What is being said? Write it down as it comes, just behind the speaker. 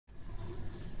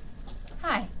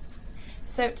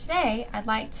So today I'd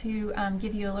like to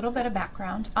give you a little bit of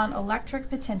background on electric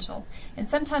potential, and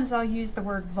sometimes I'll use the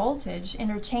word voltage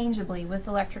interchangeably with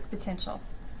electric potential.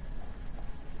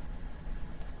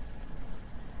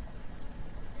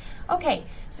 Okay,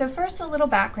 so first a little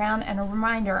background and a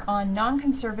reminder on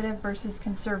non-conservative versus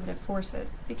conservative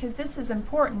forces, because this is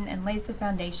important and lays the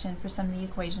foundation for some of the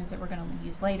equations that we're going to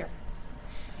use later.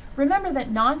 Remember that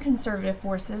non-conservative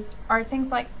forces are things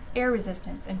like air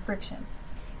resistance and friction.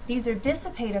 These are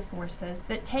dissipative forces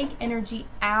that take energy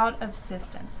out of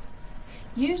systems.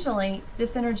 Usually,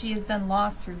 this energy is then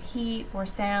lost through heat or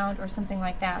sound or something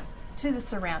like that to the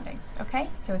surroundings, okay?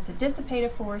 So it's a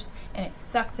dissipative force and it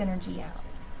sucks energy out.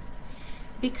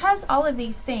 Because all of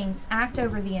these things act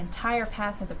over the entire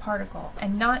path of the particle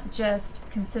and not just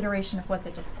consideration of what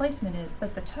the displacement is,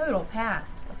 but the total path,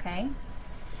 okay?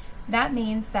 That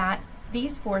means that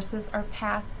these forces are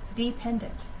path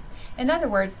dependent. In other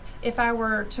words, if I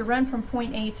were to run from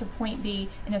point A to point B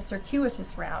in a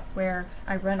circuitous route where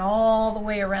I run all the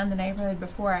way around the neighborhood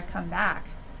before I come back,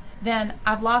 then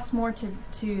I've lost more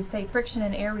to say friction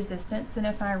and air resistance than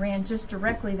if I ran just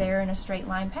directly there in a straight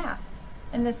line path.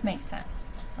 And this makes sense,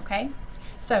 okay?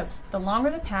 So the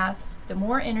longer the path, the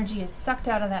more energy is sucked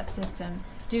out of that system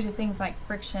due to things like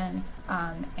friction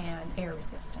and air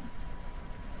resistance.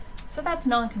 So that's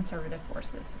non-conservative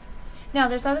forces. Now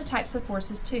there's other types of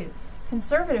forces too.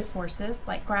 Conservative forces,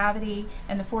 like gravity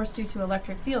and the force due to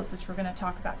electric fields, which we're going to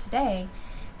talk about today,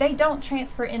 they don't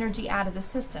transfer energy out of the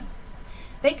system.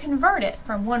 They convert it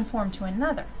from one form to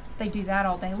another. They do that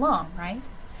all day long, right?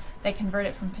 They convert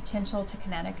it from potential to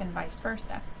kinetic and vice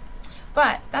versa.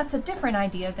 But that's a different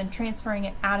idea than transferring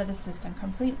it out of the system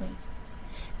completely.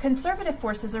 Conservative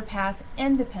forces are path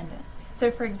independent.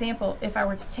 So for example, if I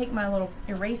were to take my little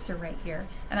eraser right here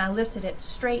and I lifted it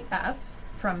straight up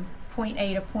from point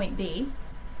A to point B,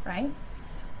 right?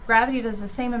 Gravity does the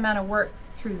same amount of work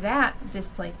through that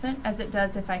displacement as it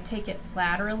does if I take it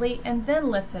laterally and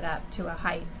then lift it up to a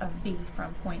height of B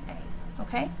from point A,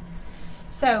 okay?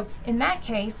 So in that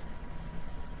case,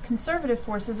 conservative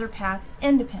forces are path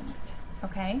independent,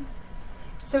 okay?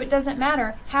 So it doesn't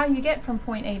matter how you get from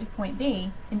point A to point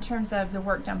B in terms of the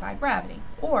work done by gravity,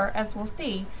 or, as we'll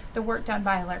see, the work done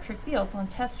by electric fields on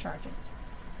test charges.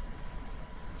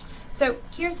 So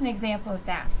here's an example of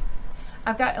that.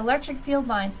 I've got electric field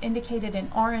lines indicated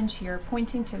in orange here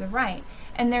pointing to the right,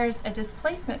 and there's a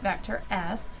displacement vector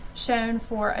S shown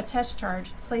for a test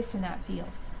charge placed in that field.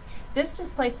 This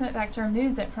displacement vector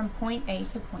moves it from point A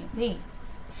to point B.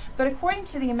 But according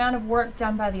to the amount of work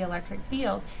done by the electric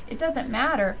field, it doesn't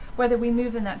matter whether we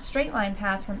move in that straight line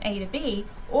path from A to B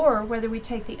or whether we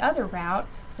take the other route,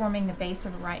 forming the base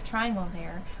of a right triangle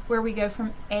there, where we go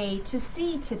from A to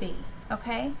C to B.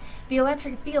 Okay? The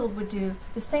electric field would do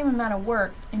the same amount of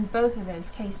work in both of those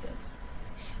cases.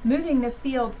 Moving the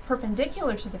field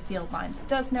perpendicular to the field lines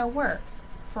does no work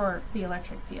for the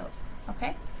electric field.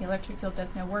 Okay? The electric field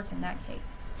does no work in that case.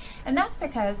 And that's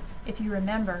because, if you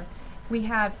remember, we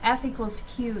have F equals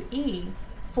QE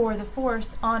for the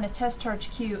force on a test charge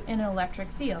Q in an electric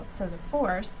field. So the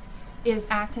force is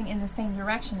acting in the same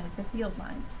direction as the field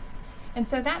lines. And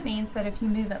so that means that if you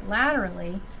move it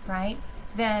laterally, right,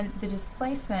 then the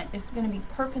displacement is going to be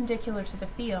perpendicular to the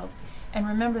field. And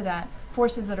remember that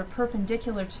forces that are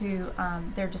perpendicular to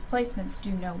their displacements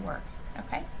do no work.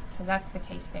 Okay, so that's the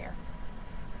case there.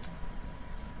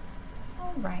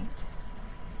 All right.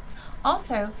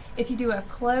 Also, if you do a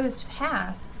closed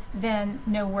path, then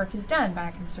no work is done by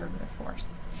a conservative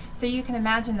force. So you can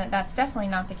imagine that that's definitely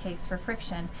not the case for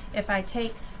friction. If I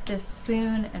take this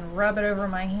spoon and rub it over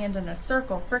my hand in a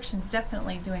circle, friction's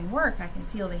definitely doing work. I can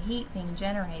feel the heat being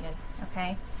generated,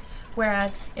 okay?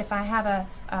 Whereas if I have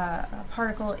a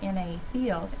particle in a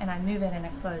field and I move it in a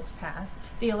closed path,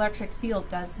 the electric field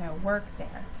does no work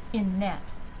there in net.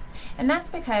 And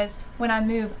that's because when I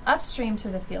move upstream to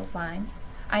the field lines,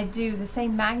 I do the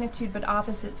same magnitude but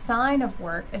opposite sign of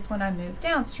work as when I move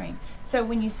downstream. So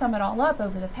when you sum it all up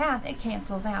over the path, it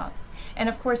cancels out. And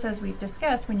of course, as we've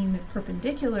discussed, when you move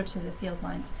perpendicular to the field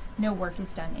lines, no work is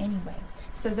done anyway.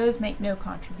 So those make no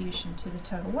contribution to the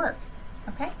total work.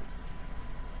 Okay?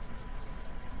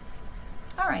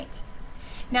 All right.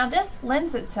 Now this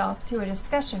lends itself to a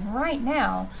discussion right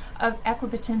now of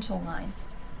equipotential lines.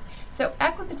 So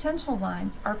equipotential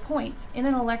lines are points in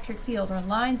an electric field or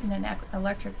lines in an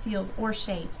electric field or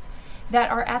shapes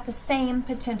that are at the same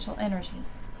potential energy.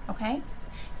 Okay?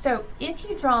 So if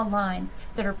you draw lines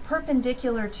that are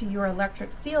perpendicular to your electric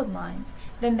field lines,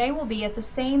 then they will be at the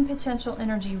same potential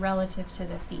energy relative to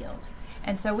the field.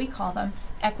 And so we call them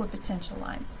equipotential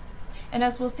lines. And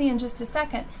as we'll see in just a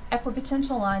second,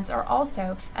 equipotential lines are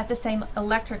also at the same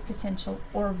electric potential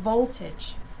or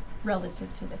voltage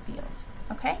relative to the field.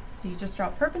 Okay, so you just draw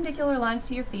perpendicular lines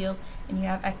to your field and you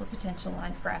have equipotential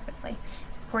lines graphically.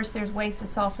 Of course, there's ways to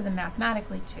solve for them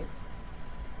mathematically too.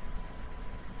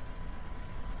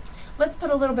 Let's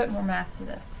put a little bit more math to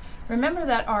this. Remember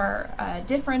that our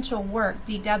differential work,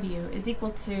 dW, is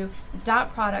equal to the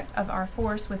dot product of our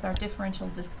force with our differential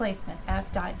displacement,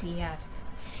 F dot ds.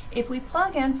 If we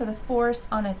plug in for the force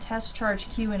on a test charge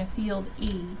Q in a field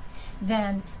E,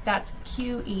 then that's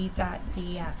QE dot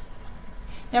ds.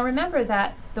 Now remember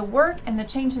that the work and the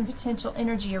change in potential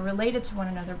energy are related to one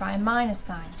another by a minus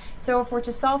sign. So if we're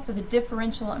to solve for the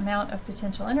differential amount of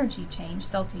potential energy change,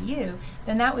 delta U,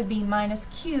 then that would be minus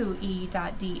QE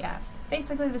dot ds.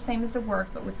 Basically the same as the work,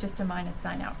 but with just a minus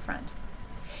sign out front.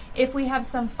 If we have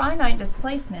some finite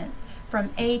displacement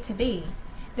from A to B,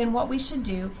 then what we should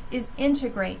do is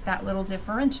integrate that little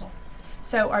differential.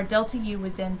 So our delta U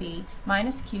would then be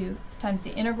minus Q times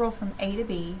the integral from A to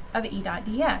B of E dot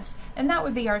ds. And that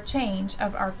would be our change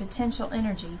of our potential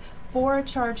energy for a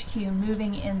charge Q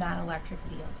moving in that electric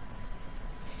field.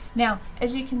 Now,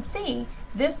 as you can see,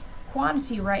 this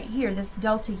quantity right here, this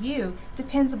delta U,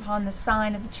 depends upon the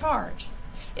sign of the charge.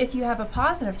 If you have a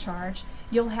positive charge,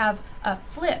 you'll have a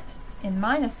flip in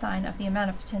minus sign of the amount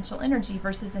of potential energy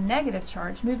versus a negative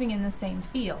charge moving in the same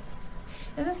field.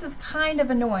 And this is kind of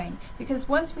annoying because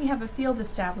once we have a field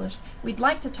established, we'd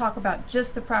like to talk about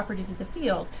just the properties of the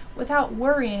field without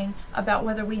worrying about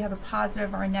whether we have a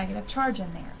positive or a negative charge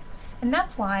in there. And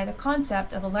that's why the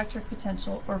concept of electric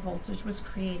potential or voltage was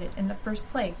created in the first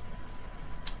place.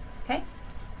 Okay?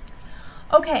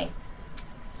 Okay,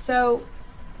 so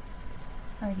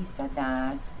I already said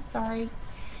that, sorry.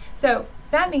 So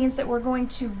that means that we're going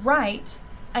to write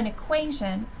an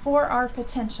equation for our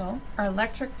potential, our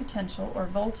electric potential or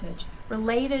voltage,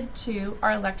 related to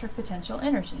our electric potential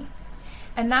energy.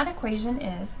 And that equation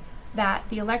is that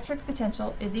the electric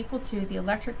potential is equal to the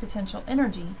electric potential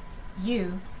energy,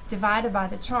 U, divided by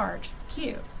the charge,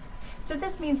 Q. So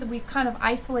this means that we've kind of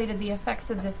isolated the effects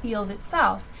of the field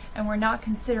itself, and we're not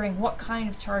considering what kind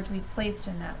of charge we've placed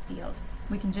in that field.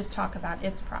 We can just talk about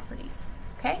its properties.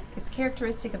 Okay? It's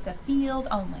characteristic of the field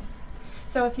only.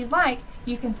 So if you'd like,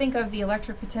 you can think of the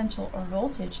electric potential or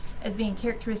voltage as being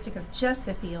characteristic of just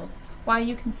the field, while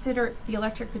you consider the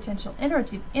electric potential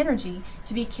energy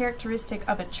to be characteristic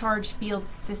of a charged field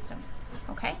system.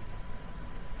 Okay?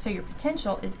 So your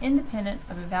potential is independent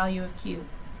of a value of Q.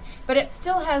 But it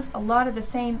still has a lot of the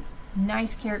same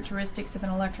nice characteristics of an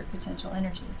electric potential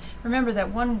energy. Remember that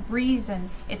one reason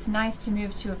it's nice to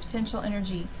move to a potential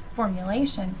energy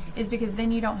formulation is because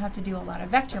then you don't have to do a lot of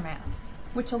vector math,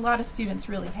 which a lot of students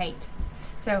really hate.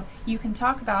 So you can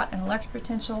talk about an electric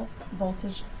potential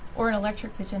voltage or an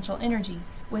electric potential energy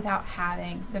without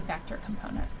having the vector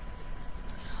component.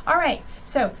 Alright,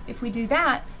 so if we do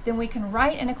that, then we can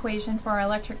write an equation for our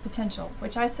electric potential,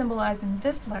 which I symbolize in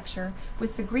this lecture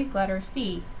with the Greek letter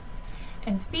phi.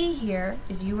 And phi here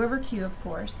is U over Q, of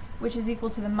course, which is equal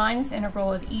to the minus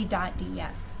integral of E dot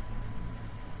ds.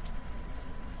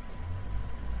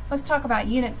 Let's talk about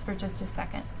units for just a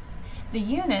second. The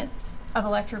units of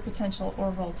electric potential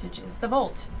or voltage is the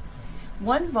volt.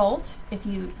 1 volt, if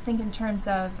you think in terms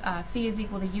of phi is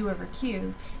equal to U over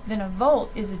Q, then a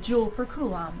volt is a joule per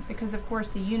coulomb, because of course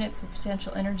the units of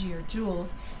potential energy are joules,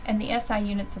 and the SI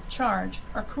units of charge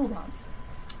are coulombs.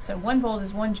 So 1 volt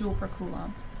is 1 joule per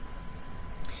coulomb.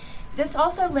 This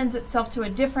also lends itself to a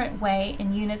different way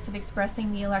in units of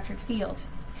expressing the electric field.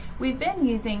 We've been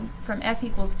using from F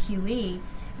equals QE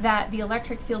that the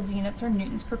electric field's units are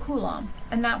newtons per coulomb,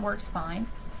 and that works fine.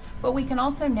 But we can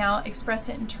also now express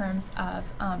it in terms of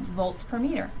volts per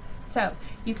meter. So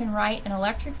you can write an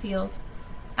electric field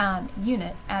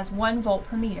unit as 1 volt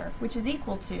per meter, which is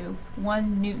equal to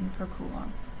 1 newton per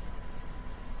coulomb.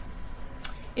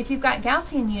 If you've got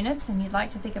Gaussian units and you'd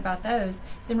like to think about those,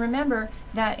 then remember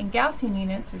that in Gaussian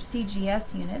units, or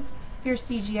CGS units, here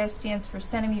CGS stands for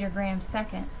centimeter gram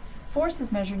second, force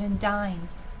is measured in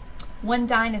dynes. 1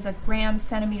 dyne is a gram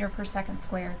centimeter per second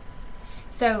squared.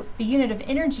 So the unit of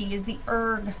energy is the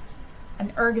erg.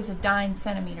 An erg is a dyne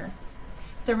centimeter.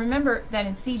 So remember that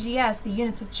in CGS, the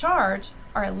units of charge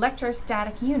are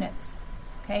electrostatic units,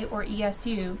 okay, or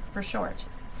ESU for short.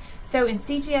 So in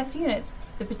CGS units,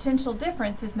 the potential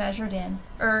difference is measured in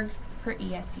ergs per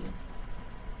ESU.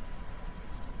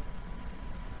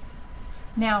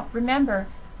 Now remember,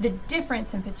 the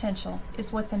difference in potential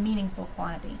is what's a meaningful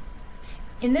quantity.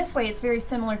 In this way, it's very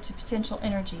similar to potential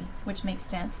energy, which makes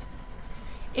sense.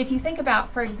 If you think about,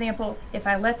 for example, if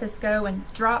I let this go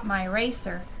and drop my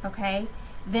eraser, okay,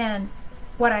 then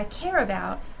What I care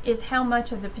about is how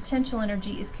much of the potential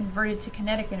energy is converted to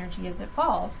kinetic energy as it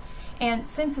falls. And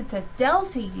since it's a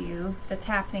delta U that's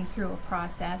happening through a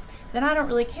process, then I don't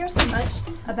really care so much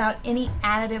about any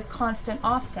additive constant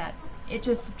offset. It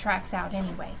just subtracts out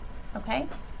anyway, okay?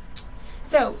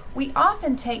 So we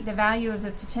often take the value of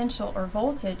the potential or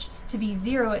voltage to be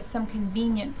 0 at some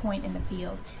convenient point in the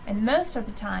field, and most of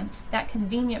the time that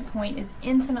convenient point is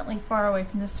infinitely far away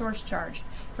from the source charge.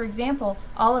 For example,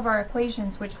 all of our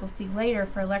equations, which we'll see later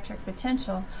for electric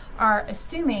potential, are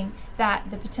assuming that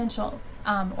the potential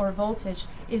or voltage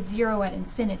is 0 at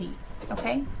infinity,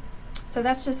 okay? So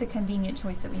that's just a convenient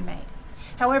choice that we make.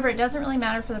 However, it doesn't really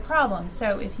matter for the problem.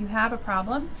 So if you have a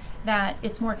problem that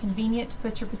it's more convenient to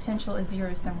put your potential as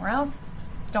 0 somewhere else,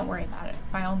 don't worry about it.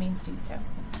 By all means, do so.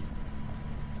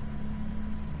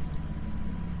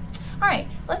 All right,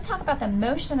 let's talk about the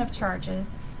motion of charges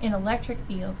in electric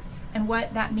fields and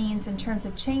what that means in terms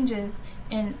of changes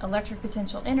in electric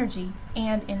potential energy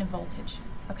and in voltage,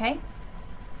 okay?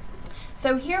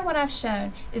 So here what I've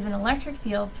shown is an electric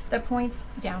field that points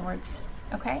downwards,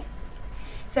 okay?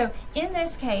 So in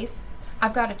this case,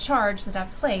 I've got a charge that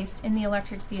I've placed in the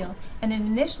electric field, and it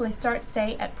initially starts,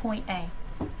 say, at point A.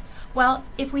 Well,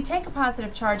 if we take a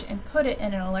positive charge and put it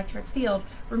in an electric field,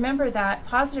 remember that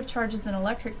positive charges in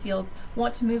electric fields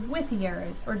want to move with the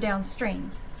arrows or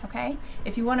downstream, okay?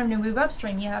 If you want them to move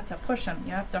upstream, you have to push them.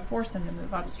 You have to force them to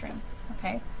move upstream,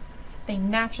 okay? They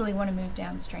naturally want to move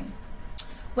downstream.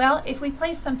 Well, if we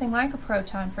place something like a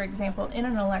proton, for example, in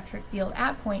an electric field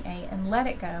at point A and let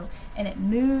it go, and it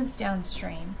moves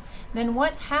downstream, then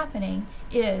what's happening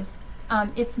is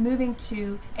it's moving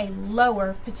to a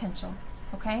lower potential,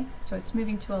 okay? So it's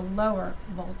moving to a lower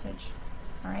voltage,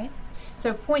 all right?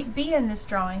 So point B in this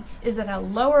drawing is at a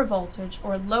lower voltage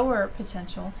or lower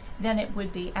potential than it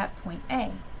would be at point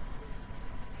A.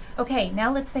 Okay,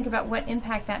 now let's think about what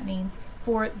impact that means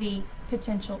for the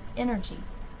potential energy.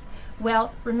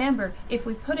 Well, remember, if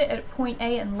we put it at point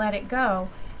A and let it go,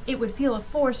 it would feel a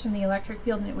force from the electric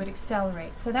field and it would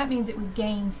accelerate. So that means it would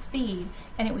gain speed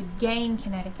and it would gain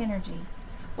kinetic energy.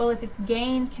 Well, if it's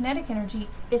gained kinetic energy,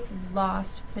 it's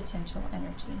lost potential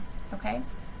energy, okay?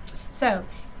 So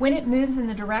when it moves in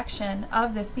the direction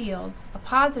of the field, a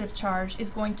positive charge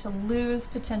is going to lose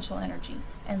potential energy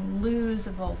and lose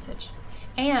a voltage.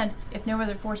 And if no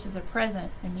other forces are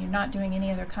present and you're not doing any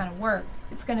other kind of work,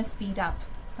 it's going to speed up,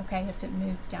 okay, if it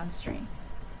moves downstream.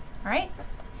 All right?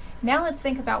 Now let's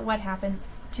think about what happens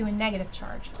to a negative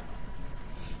charge.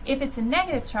 If it's a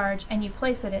negative charge and you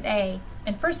place it at A,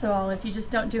 and first of all, if you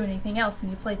just don't do anything else and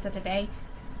you place it at A,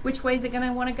 which way is it going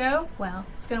to want to go? Well,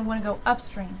 it's going to want to go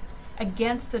upstream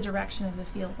against the direction of the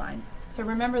field lines. So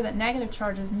remember that negative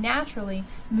charges naturally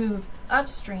move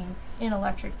upstream in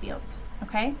electric fields,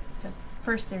 okay? So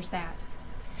first there's that.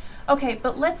 Okay,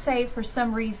 but let's say for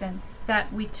some reason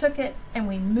that we took it and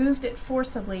we moved it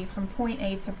forcibly from point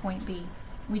A to point B.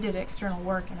 We did external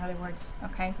work, in other words,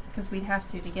 okay, because we'd have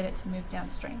to get it to move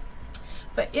downstream.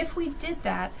 But if we did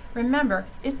that, remember,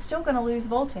 it's still going to lose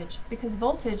voltage because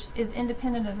voltage is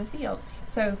independent of the field.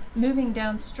 So moving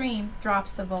downstream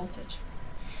drops the voltage.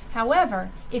 However,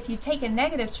 if you take a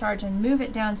negative charge and move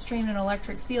it downstream in an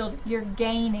electric field, you're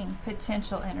gaining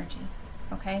potential energy,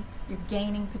 okay? You're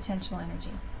gaining potential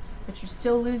energy, but you're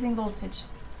still losing voltage,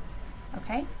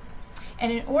 okay?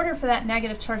 And in order for that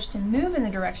negative charge to move in the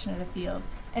direction of the field,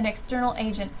 an external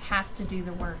agent has to do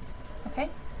the work, okay?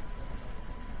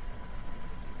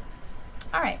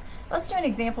 All right, let's do an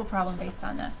example problem based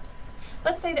on this.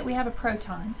 Let's say that we have a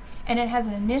proton and it has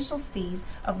an initial speed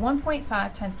of 1.5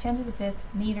 times 10 to the 5th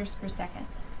meters per second.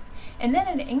 And then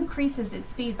it increases its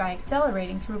speed by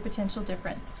accelerating through a potential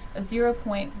difference of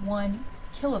 0.1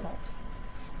 kilovolt.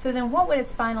 So then what would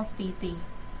its final speed be?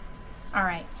 All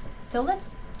right, so let's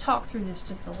talk through this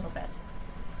just a little bit.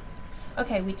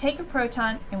 Okay, we take a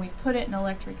proton and we put it in an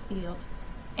electric field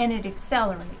and it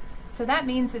accelerates. So that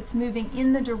means it's moving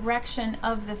in the direction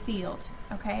of the field,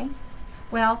 okay?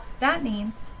 Well, that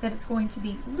means that it's going to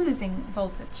be losing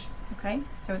voltage, okay?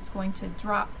 So it's going to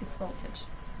drop its voltage.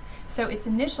 So its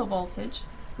initial voltage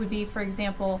would be, for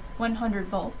example, 100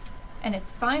 volts, and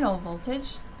its final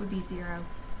voltage would be 0,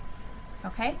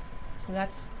 okay? So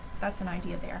that's an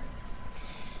idea there.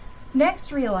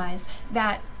 Next, realize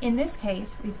that in this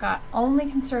case, we've got only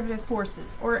conservative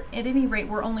forces, or at any rate,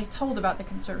 we're only told about the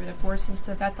conservative forces,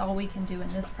 so that's all we can do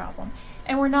in this problem.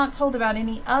 And we're not told about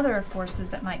any other forces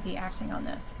that might be acting on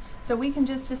this. So we can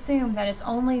just assume that it's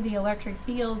only the electric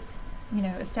field,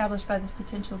 established by this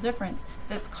potential difference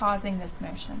that's causing this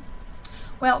motion.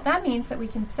 Well, that means that we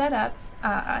can set up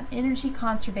an energy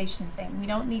conservation thing. We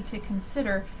don't need to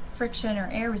consider friction or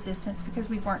air resistance because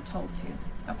we weren't told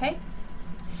to, okay?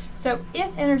 So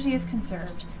if energy is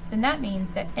conserved, then that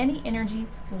means that any energy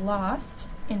lost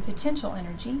in potential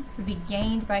energy would be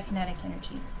gained by kinetic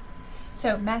energy.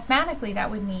 So mathematically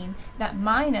that would mean that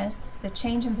minus the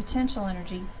change in potential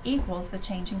energy equals the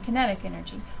change in kinetic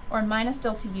energy, or minus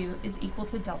delta U is equal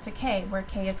to delta K, where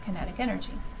K is kinetic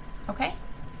energy, okay?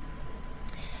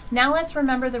 Now let's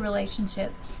remember the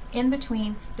relationship in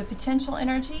between the potential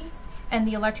energy and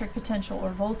the electric potential or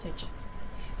voltage.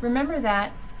 Remember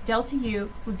that delta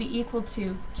U would be equal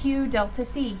to Q delta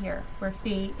phi here, where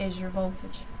phi is your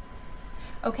voltage.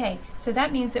 Okay, so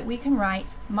that means that we can write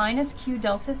minus Q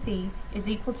delta phi is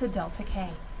equal to delta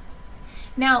K.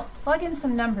 Now, plug in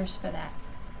some numbers for that.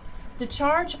 The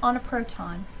charge on a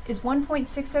proton is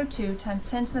 1.602 times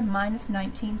 10 to the minus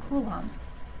 19 coulombs.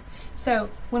 So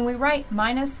when we write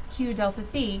minus Q delta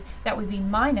phi, that would be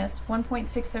minus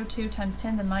 1.602 times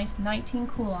 10 to the minus 19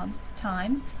 coulombs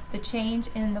times the change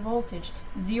in the voltage,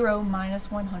 0 minus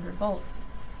 100 volts.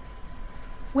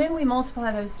 When we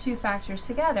multiply those two factors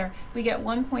together, we get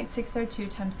 1.602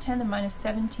 times 10 to the minus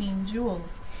 17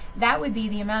 joules. That would be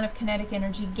the amount of kinetic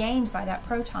energy gained by that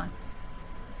proton.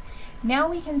 Now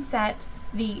we can set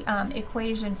the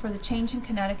equation for the change in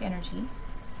kinetic energy,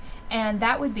 and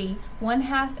that would be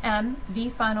 1/2 m v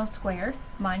final squared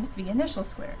minus v initial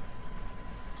squared.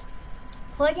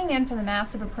 Plugging in for the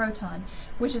mass of a proton,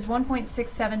 which is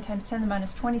 1.67 times 10 to the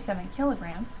minus 27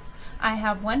 kilograms, I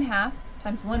have 1/2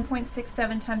 times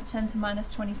 1.67 times 10 to the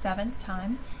minus 27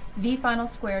 times v final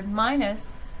squared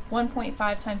minus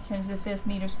 1.5 times 10 to the 5th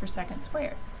meters per second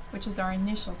squared, which is our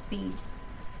initial speed.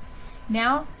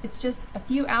 Now it's just a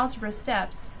few algebra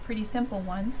steps, pretty simple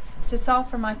ones, to solve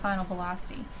for my final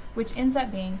velocity, which ends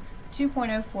up being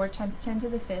 2.04 times 10 to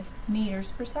the 5th meters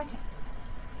per second.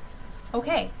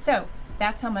 Okay, so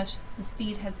that's how much the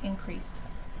speed has increased.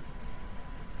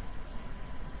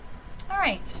 All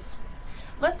right.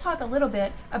 Let's talk a little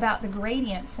bit about the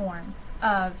gradient form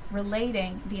of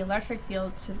relating the electric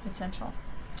field to the potential.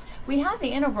 We have the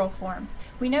integral form.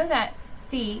 We know that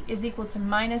phi is equal to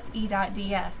minus E dot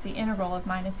ds, the integral of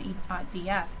minus E dot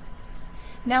ds.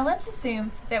 Now let's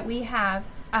assume that we have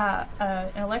an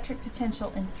electric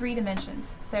potential in 3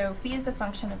 dimensions. So phi is a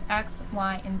function of x,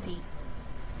 y, and z.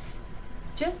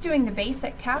 Just doing the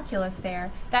basic calculus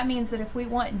there, that means that if we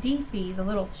want d phi, the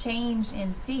little change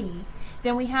in phi,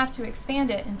 then we have to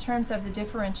expand it in terms of the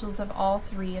differentials of all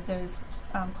 3 of those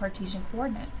Cartesian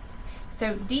coordinates.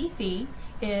 So d phi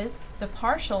is the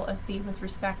partial of phi with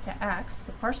respect to x,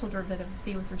 the partial derivative of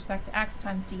phi with respect to x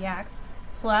times dx,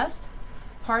 plus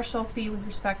partial phi with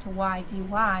respect to y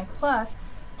dy, plus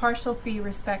partial phi with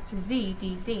respect to z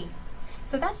dz.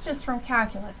 So that's just from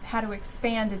calculus, how to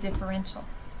expand a differential.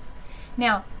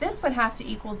 Now, this would have to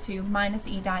equal to minus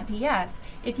E dot ds.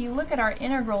 If you look at our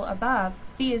integral above,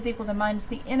 phi is equal to minus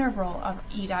the integral of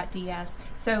E dot ds.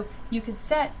 So you could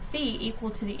set phi equal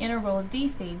to the integral of d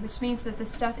phi, which means that the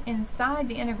stuff inside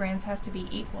the integrands has to be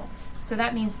equal. So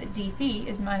that means that d phi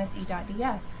is minus E dot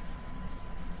ds.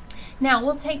 Now,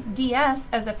 we'll take ds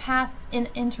as a path in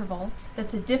interval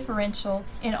that's a differential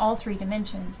in all 3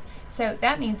 dimensions. So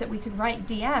that means that we could write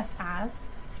ds as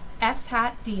x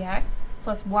hat dx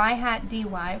plus y hat dy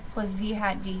plus z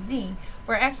hat dz,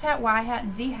 where x hat, y hat,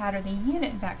 and z hat are the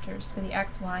unit vectors for the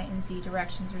x, y, and z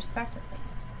directions respectively.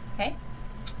 Okay?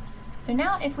 So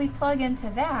now if we plug into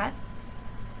that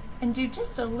and do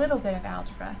just a little bit of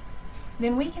algebra,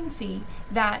 then we can see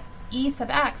that E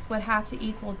sub x would have to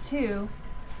equal to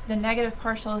the negative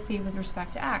partial of phi with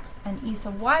respect to x, and E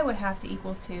sub y would have to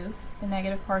equal to the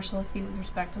negative partial of phi with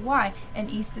respect to y, and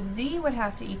E sub z would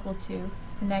have to equal to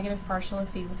the negative partial of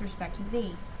phi with respect to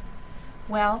z.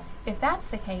 Well, if that's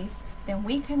the case, then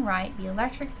we can write the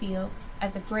electric field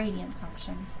as a gradient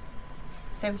function.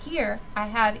 So here I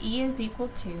have E is equal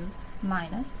to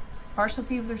minus partial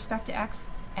phi with respect to x,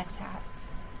 x hat,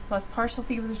 plus partial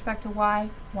phi with respect to y,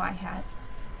 y hat,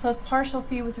 plus partial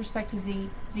phi with respect to z,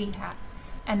 z hat.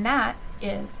 And that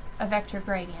is a vector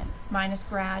gradient, minus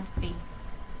grad phi.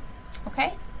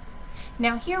 Okay?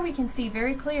 Now here we can see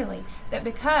very clearly that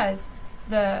because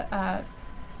the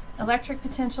electric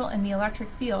potential and the electric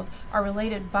field are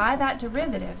related by that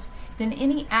derivative, then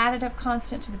any additive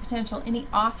constant to the potential, any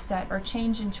offset or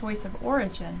change in choice of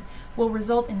origin, will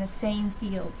result in the same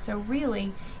field. So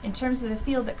really, in terms of the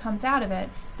field that comes out of it,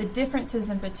 the differences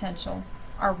in potential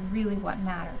are really what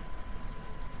matter.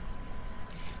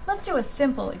 Let's do a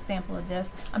simple example of this.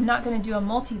 I'm not going to do a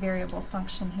multivariable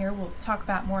function here. We'll talk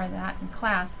about more of that in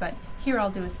class, but here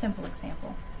I'll do a simple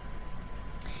example.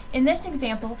 In this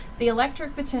example, the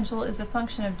electric potential is a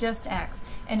function of just x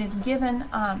and is given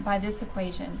by this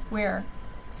equation, where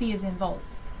phi is in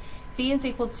volts. Phi is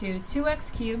equal to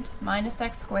 2x cubed minus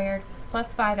x squared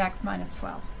plus 5x minus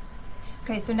 12.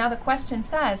 Okay, so now the question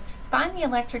says, find the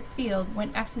electric field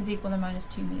when x is equal to minus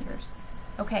 2 meters.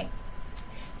 Okay,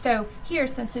 so here,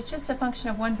 since it's just a function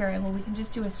of one variable, we can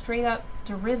just do a straight up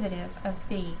derivative of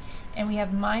phi. And we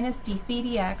have minus d phi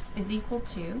dx is equal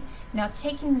to, now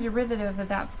taking the derivative of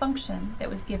that function that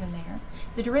was given there,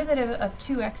 the derivative of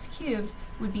 2x cubed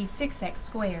would be 6x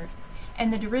squared.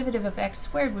 And the derivative of x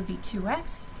squared would be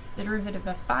 2x, the derivative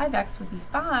of 5x would be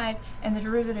 5, and the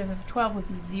derivative of 12 would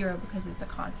be 0 because it's a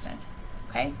constant.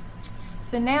 Okay?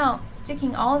 So now,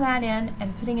 sticking all that in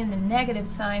and putting in the negative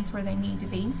signs where they need to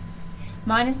be,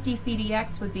 minus d phi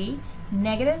dx would be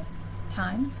negative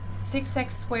times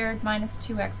 6x squared minus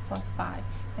 2x plus 5.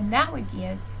 And that would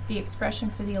give the expression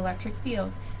for the electric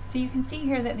field. So you can see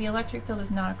here that the electric field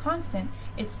is not a constant.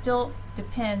 It still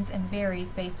depends and varies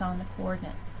based on the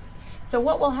coordinate. So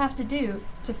what we'll have to do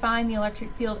to find the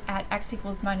electric field at x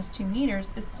equals minus 2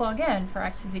 meters is plug in for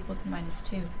x is equal to minus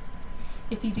 2.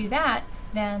 If you do that,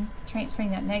 then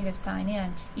transferring that negative sign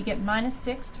in, you get minus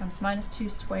 6 times minus 2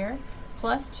 squared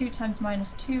plus 2 times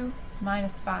minus 2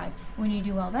 minus 5. When you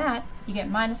do all that, you get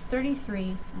minus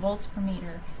 33 volts per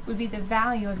meter would be the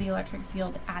value of the electric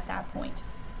field at that point.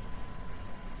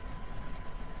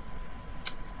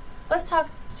 Let's talk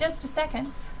just a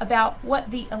second about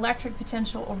what the electric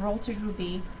potential or voltage would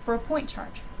be for a point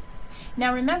charge.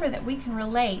 Now remember that we can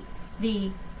relate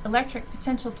the electric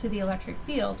potential to the electric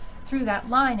field through that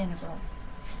line integral.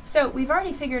 So we've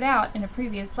already figured out in a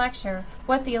previous lecture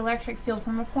what the electric field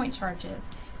from a point charge is,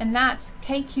 and that's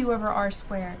kq over r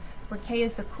squared, where k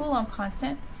is the Coulomb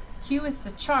constant, q is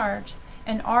the charge,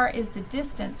 and r is the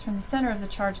distance from the center of the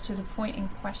charge to the point in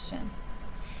question.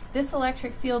 This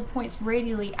electric field points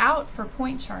radially out for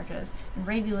point charges and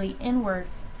radially inward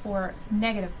for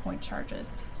negative point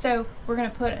charges. So we're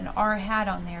going to put an r hat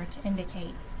on there to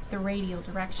indicate the radial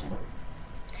direction.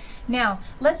 Now,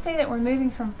 let's say that we're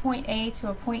moving from point A to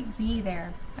a point B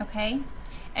there, okay?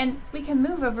 And we can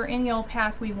move over any old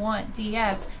path we want,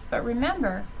 ds, but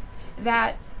remember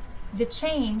that the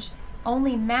change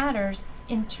only matters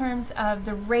in terms of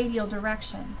the radial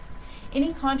direction.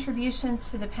 Any contributions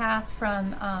to the path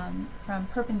from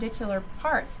perpendicular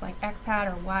parts like x hat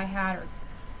or y hat or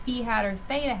phi hat or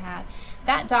theta hat,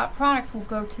 that dot product will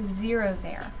go to 0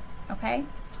 there, okay?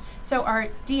 So our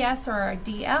ds or our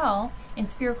dl in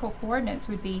spherical coordinates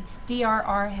would be dr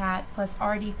r hat plus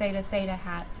r d theta theta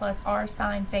hat plus r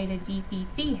sine theta d phi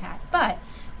phi hat. But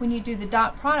when you do the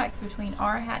dot product between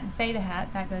r hat and theta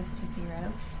hat, that goes to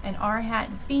 0, and r hat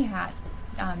and phi hat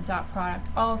dot product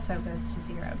also goes to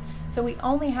 0. So we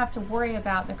only have to worry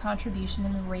about the contribution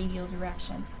in the radial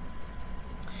direction.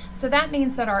 So that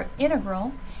means that our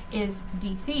integral is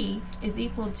d phi is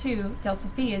equal to, delta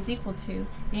phi is equal to,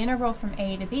 the integral from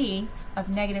a to b of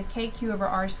negative kq over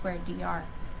r squared dr.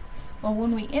 Well,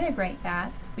 when we integrate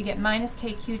that, we get minus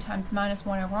kq times minus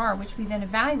 1 over r, which we then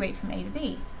evaluate from a to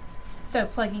b. So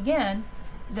plugging in,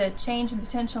 the change in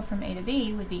potential from a to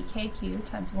b would be kq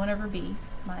times 1 over b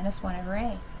minus 1 over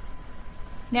a.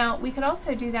 Now, we could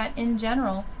also do that in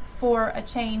general for a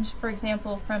change, for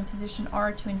example, from position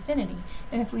r to infinity.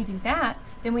 And if we do that,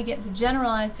 then we get the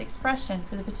generalized expression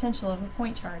for the potential of a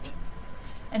point charge.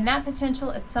 And that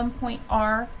potential at some point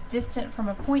r distant from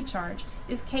a point charge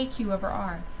is kq over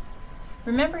r.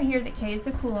 Remember here that k is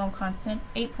the Coulomb constant,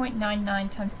 8.99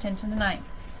 times 10 to the 9th.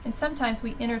 And sometimes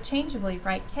we interchangeably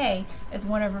write k as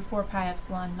 1 over 4 pi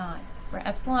epsilon naught, where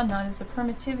epsilon naught is the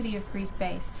permittivity of free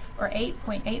space, or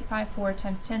 8.854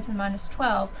 times 10 to the minus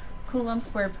 12 Coulomb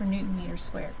squared per Newton meter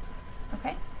squared.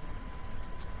 Okay?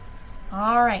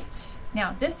 All right.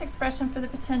 Now, this expression for the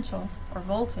potential, or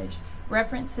voltage,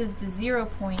 references the 0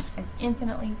 point as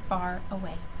infinitely far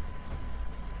away.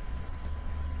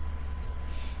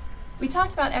 We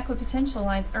talked about equipotential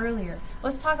lines earlier.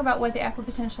 Let's talk about what the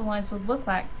equipotential lines would look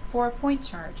like for a point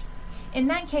charge. In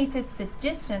that case, it's the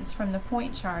distance from the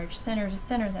point charge, center to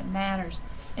center, that matters.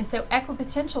 And so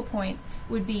equipotential points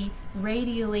would be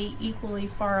radially equally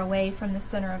far away from the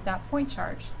center of that point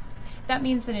charge. That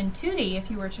means that in 2D,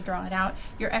 if you were to draw it out,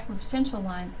 your equipotential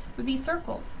lines would be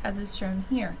circles, as is shown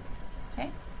here. Okay?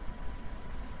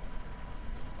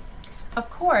 Of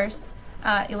course,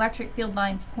 electric field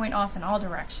lines point off in all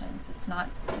directions. It's not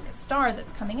like a star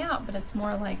that's coming out, but it's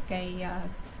more like a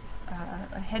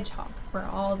hedgehog, where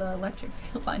all the electric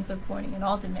field lines are pointing in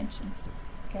all dimensions.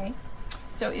 Okay?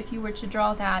 So if you were to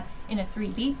draw that in a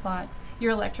 3D plot,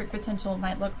 your electric potential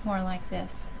might look more like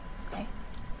this. Okay?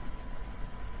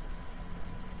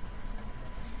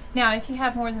 Now, if you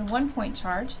have more than one point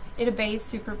charge, it obeys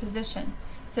superposition.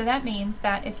 So that means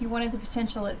that if you wanted the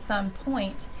potential at some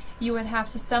point, you would have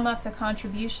to sum up the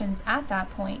contributions at that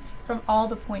point from all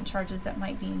the point charges that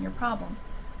might be in your problem.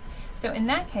 So in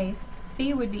that case,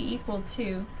 phi would be equal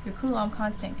to your Coulomb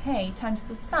constant K times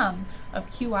the sum of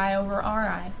Qi over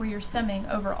Ri, where you're summing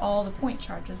over all the point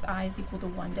charges. I is equal to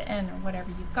 1 to n, or whatever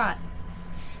you've got.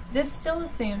 This still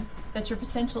assumes that your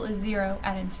potential is 0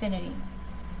 at infinity.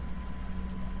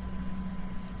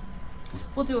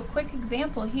 We'll do a quick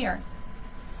example here.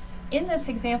 In this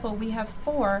example, we have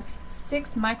 4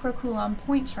 6 microcoulomb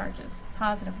point charges,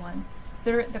 positive ones,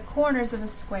 that are at the corners of a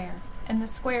square, and the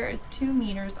square is 2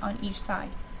 meters on each side.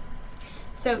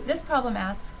 So this problem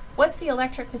asks, what's the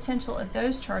electric potential of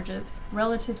those charges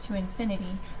relative to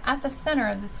infinity at the center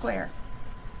of the square?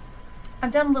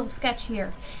 I've done a little sketch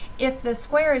here. If the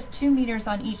square is 2 meters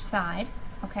on each side,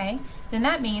 okay, then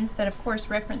that means that, of course,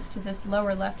 reference to this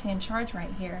lower left-hand charge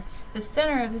right here, the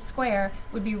center of the square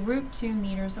would be root 2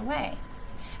 meters away.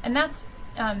 And that's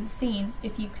seen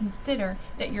if you consider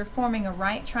that you're forming a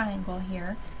right triangle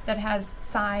here that has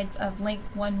sides of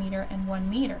length 1 meter and 1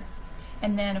 meter.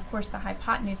 And then, of course, the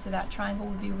hypotenuse of that triangle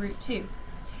would be root 2.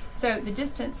 So the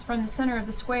distance from the center of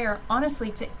the square,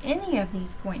 honestly, to any of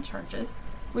these point charges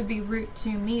would be root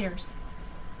 2 meters.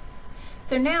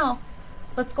 So now,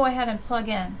 let's go ahead and plug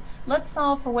in. Let's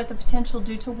solve for what the potential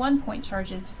due to one point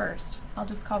charge is first. I'll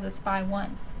just call this phi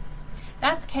 1.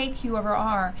 That's kq over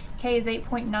r. K is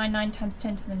 8.99 times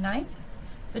 10 to the 9th.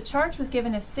 The charge was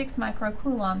given as 6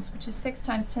 microcoulombs, which is 6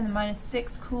 times 10 to the minus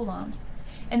 6 coulombs,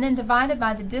 and then divided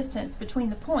by the distance between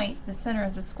the point, the center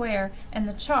of the square, and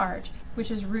the charge, which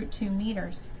is root 2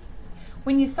 meters.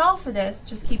 When you solve for this,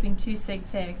 just keeping 2 sig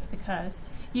figs because,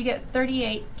 you get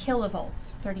 38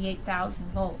 kilovolts, 38,000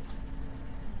 volts.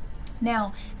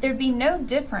 Now, there'd be no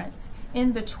difference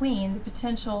in between the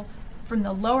potential from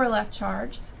the lower left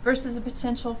charge versus the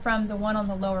potential from the one on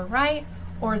the lower right,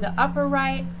 or the upper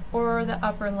right, or the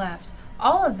upper left.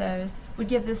 All of those would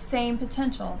give the same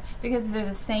potential because they're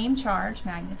the same charge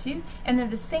magnitude and they're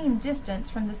the same distance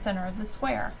from the center of the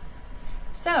square.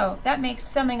 So that makes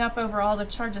summing up over all the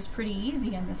charges pretty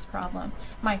easy in this problem.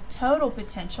 My total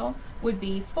potential would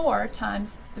be 4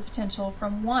 times the potential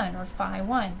from 1, or phi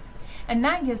 1. And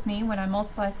that gives me, when I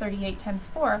multiply 38 times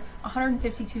 4,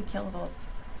 152 kilovolts.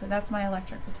 So that's my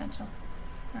electric potential.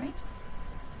 Right?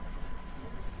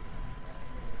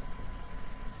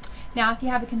 Now, if you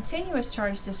have a continuous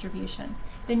charge distribution,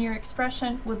 then your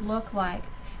expression would look like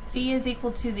phi is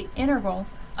equal to the integral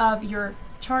of your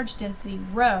charge density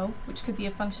rho, which could be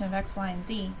a function of x, y, and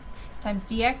z, times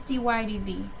dx, dy,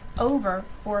 dz over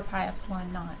 4 pi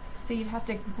epsilon naught. So you'd have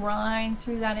to grind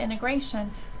through that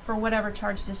integration for whatever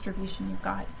charge distribution you've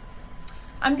got.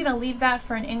 I'm going to leave that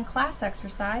for an in-class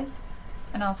exercise,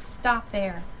 and I'll stop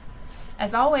there.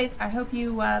 As always, I hope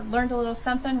you learned a little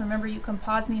something. Remember, you can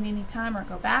pause me at any time or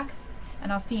go back,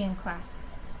 and I'll see you in class.